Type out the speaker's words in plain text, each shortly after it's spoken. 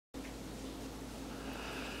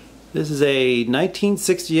This is a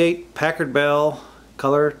 1968 Packard Bell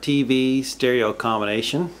color TV stereo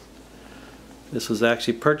combination. This was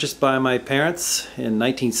actually purchased by my parents in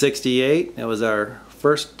 1968. It was our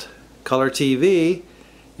first color TV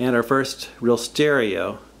and our first real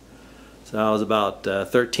stereo. So I was about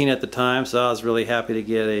 13 at the time, so I was really happy to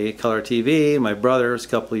get a color TV. My brother was a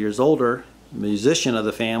couple of years older, musician of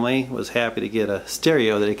the family, was happy to get a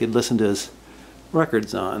stereo that he could listen to his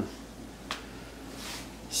records on.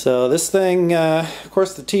 So this thing, of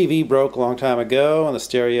course the TV broke a long time ago and the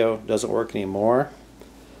stereo doesn't work anymore.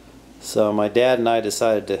 So my dad and I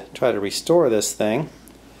decided to try to restore this thing.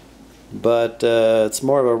 But it's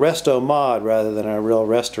more of a Restomod rather than a real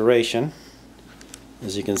restoration.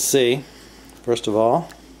 As you can see, first of all,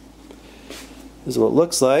 this is what it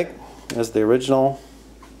looks like. There's the original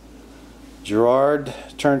Gerard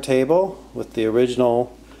turntable with the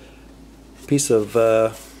original piece of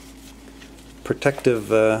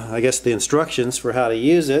protective, I guess the instructions for how to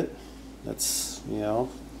use it. That's, you know,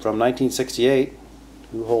 from 1968.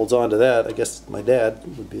 Who holds on to that? I guess my dad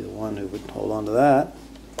would be the one who would hold on to that.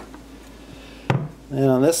 And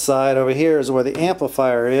on this side over here is where the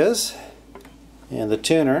amplifier is and the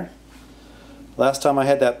tuner. Last time I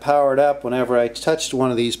had that powered up, whenever I touched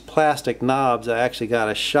one of these plastic knobs, I actually got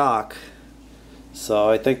a shock. So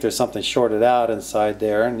I think there's something shorted out inside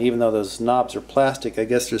there, and even though those knobs are plastic, I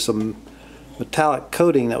guess there's some metallic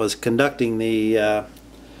coating that was conducting the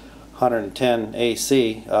 110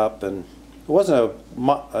 AC up, and it wasn't it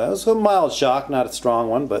was a mild shock, not a strong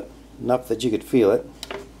one, but enough that you could feel it.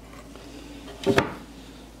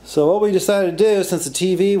 So what we decided to do, since the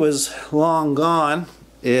TV was long gone,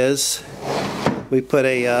 is we put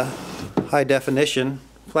a high definition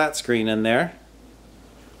flat screen in there.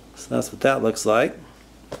 So that's what that looks like.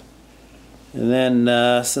 And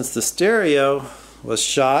then since the stereo was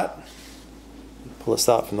shot, pull this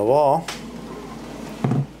out from the wall,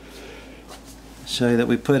 show you that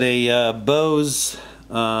we put a Bose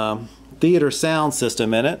theater sound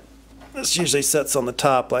system in it. This usually sits on the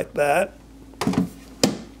top like that. And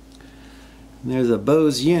there's a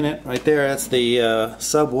Bose unit right there. That's the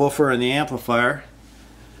subwoofer and the amplifier.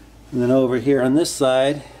 And then over here on this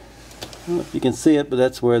side, I don't know if you can see it, but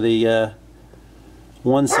that's where the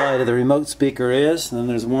one side of the remote speaker is. And then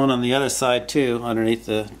there's one on the other side too, underneath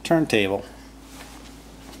the turntable.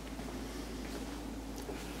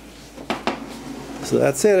 So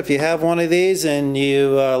that's it. If you have one of these and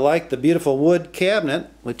you like the beautiful wood cabinet,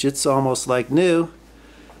 which it's almost like new,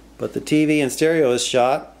 but the TV and stereo is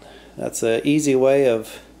shot, that's an easy way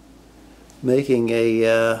of making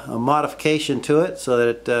a modification to it so that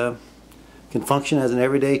it can function as an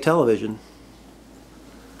everyday television.